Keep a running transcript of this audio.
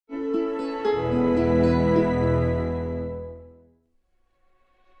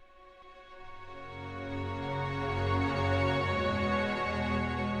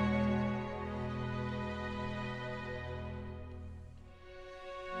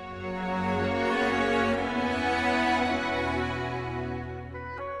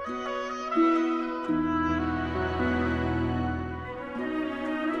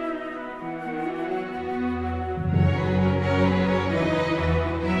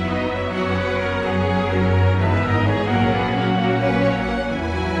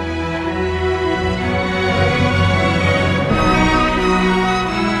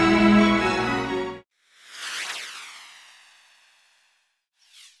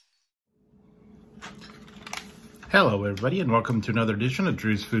Hello everybody and welcome to another edition of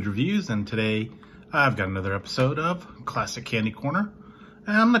Drew's Food Reviews, and today I've got another episode of Classic Candy Corner.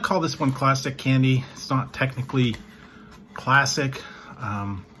 And I'm going to call this one Classic Candy. It's not technically classic,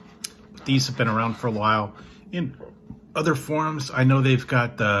 but these have been around for a while in other forms. I know they've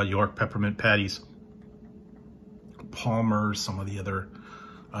got the York peppermint patties, Palmer's, some of the other,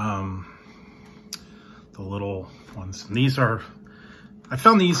 the little ones. And these are, I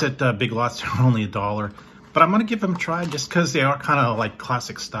found these at Big Lots. They're only $1. But I'm going to give them a try just because they are kind of like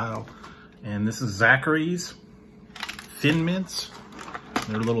classic style. And this is Zachary's Thin Mints.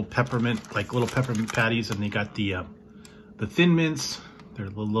 They're little peppermint, like little peppermint patties. And they got the Thin Mints. They're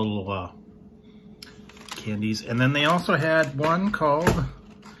the little candies. And then they also had one called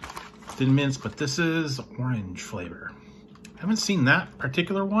Thin Mints, but this is orange flavor. I haven't seen that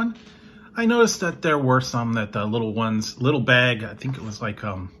particular one. I noticed that there were some that the little ones, little bag, I think it was like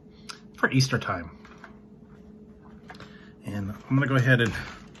for Easter time. And I'm gonna go ahead and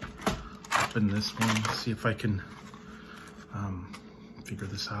open this one, see if I can figure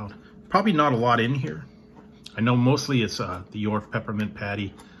this out. Probably not a lot in here. I know mostly it's the York peppermint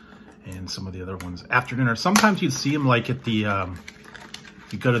patty and some of the other ones after dinner. Sometimes you'd see them like at the,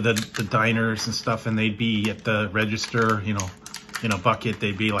 you go to the diners and stuff, and they'd be at the register, you know, in a bucket.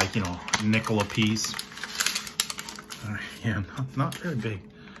 They'd be like, you know, a nickel a piece. Yeah, not very big.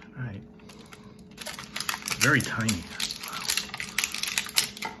 All right, very tiny.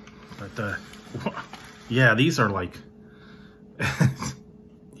 But yeah, these are like,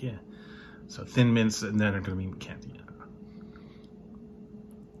 yeah. So Thin Mints, and then they're gonna be candy.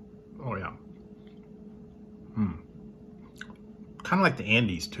 Oh yeah. Kind of like the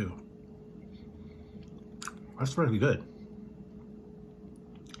Andes too. That's really good.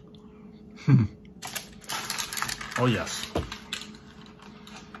 Oh yes.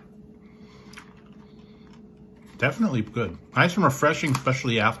 Definitely good. Nice and refreshing,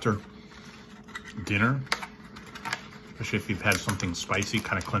 especially after dinner. Especially if you've had something spicy,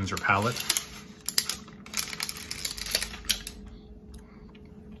 kind of cleanse your palate.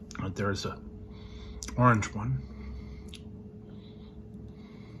 There's a orange one.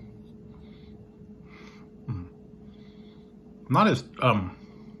 Not as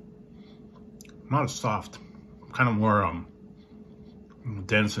soft. Kind of more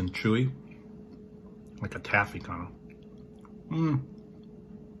dense and chewy. Like a taffy kind of.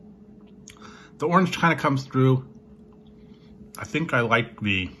 The orange kind of comes through. I think I like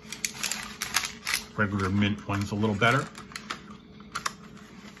the regular mint ones a little better.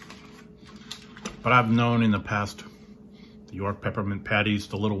 But I've known in the past, the York peppermint patties,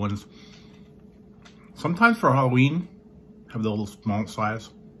 the little ones, sometimes for Halloween, have the little small size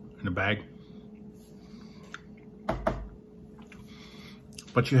in a bag.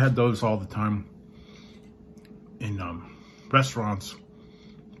 But you had those all the time in restaurants.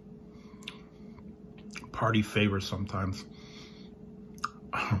 Party favors sometimes.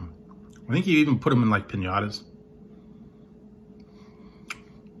 I think you even put them in like piñatas.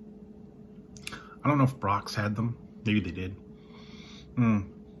 I don't know if Brock's had them. Maybe they did.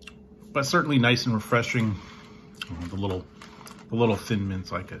 But certainly nice and refreshing. The little Thin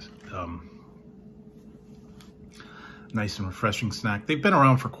Mints, like a nice and refreshing snack. They've been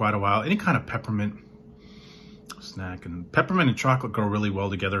around for quite a while. Any kind of peppermint snack, and peppermint and chocolate go really well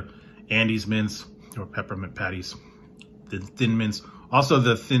together. Andes mints or peppermint patties, the Thin Mints, also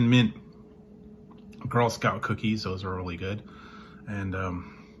the Thin Mint Girl Scout cookies. Those are really good. And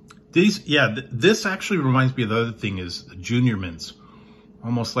these, yeah, this actually reminds me of the other thing is Junior Mints,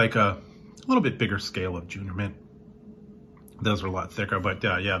 almost like a little bit bigger scale of Junior Mint. Those are a lot thicker, but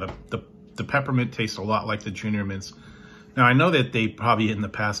yeah, the peppermint tastes a lot like the Junior Mints. Now I know that they probably in the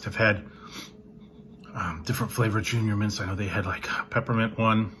past have had different flavored Junior Mints. I know they had like a peppermint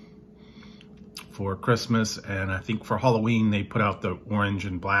one for Christmas, and I think for Halloween they put out the orange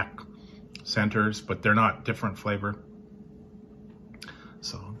and black centers, but they're not different flavor.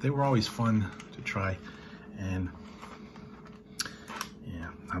 So they were always fun to try. And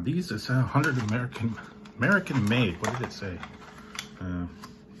yeah, now these is 100 American made. What did it say?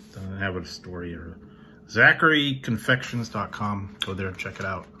 Doesn't have a story. Or ZacharyConfections.com. Go there and check it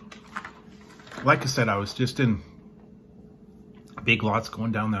out. Like I said, I was just in Big Lots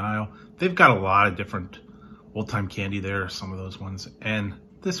going down the aisle. They've got a lot of different old-time candy there, some of those ones. And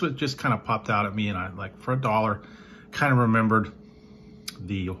this was just kind of popped out at me, and I, like, for $1, kind of remembered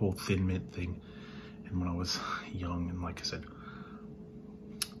the whole Thin Mint thing. And when I was young, and like I said,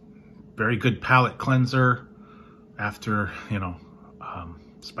 very good palate cleanser after, you know,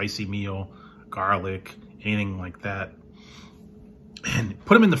 spicy meal, garlic, anything like that. And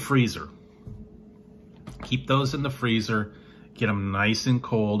put them in the freezer. Keep those in the freezer. Get them nice and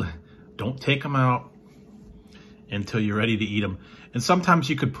cold. Don't take them out until you're ready to eat them. And sometimes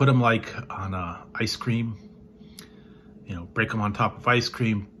you could put them like on ice cream. You know, break them on top of ice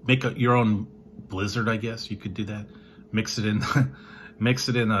cream. Make your own blizzard, I guess. You could do that. Mix it in, mix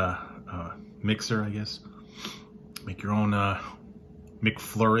it in a mixer, I guess. Make your own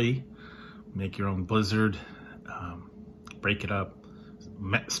McFlurry. Make your own blizzard. Break it up.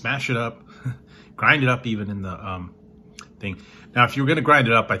 Smash it up. Grind it up even in the thing. Now, if you were going to grind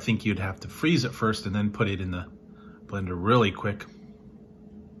it up, I think you'd have to freeze it first and then put it in the blender really quick.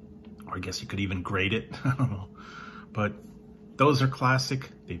 Or I guess you could even grate it. I don't know. But those are classic.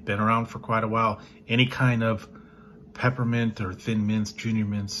 They've been around for quite a while. Any kind of peppermint or thin mints, junior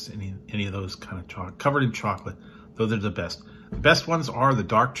mints, any of those kind of chocolate, covered in chocolate, those are the best. The best ones are the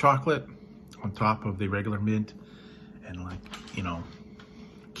dark chocolate on top of the regular mint. And like, you know,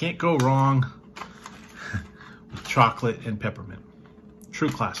 can't go wrong with chocolate and peppermint. True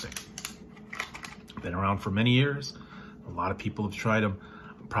classic. Been around for many years. A lot of people have tried them.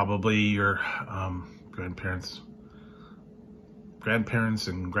 Probably your grandparents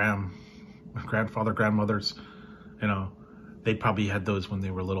and grandfather, grandmothers, you know, they probably had those when they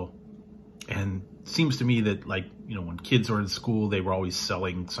were little. And it seems to me that, like, you know, when kids were in school, they were always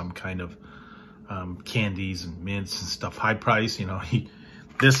selling some kind of candies and mints and stuff, high price. You know,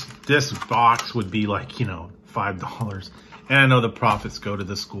 this box would be like, you know, $5. And I know the profits go to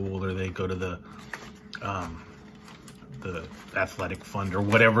the school, or they go to the athletic fund, or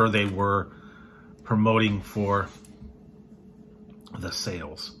whatever they were promoting for the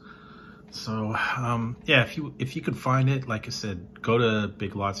sales. So yeah, if you could find it, like I said, go to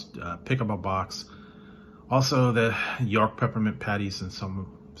Big Lots, pick up a box. Also the York peppermint patties and some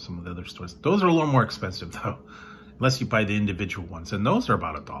of the other stores. Those are a little more expensive though, unless you buy the individual ones, and those are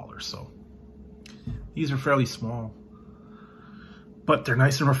about $1. So these are fairly small, but they're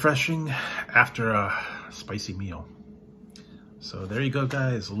nice and refreshing after a spicy meal. So there you go,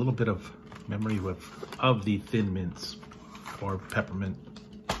 guys. A little bit of memory of the thin mints, or peppermint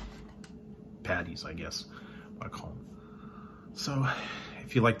patties, I guess what I call them. So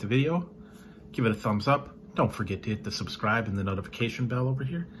if you liked the video, give it a thumbs up. Don't forget to hit the subscribe and the notification bell over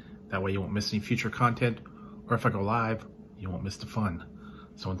here. That way you won't miss any future content, or if I go live, you won't miss the fun.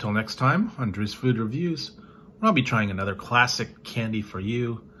 So until next time on Drew's Food Reviews, I'll be trying another classic candy for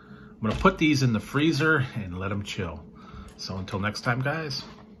you. I'm gonna put these in the freezer and let them chill. So until next time, guys,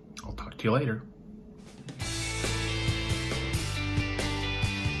 I'll talk to you later.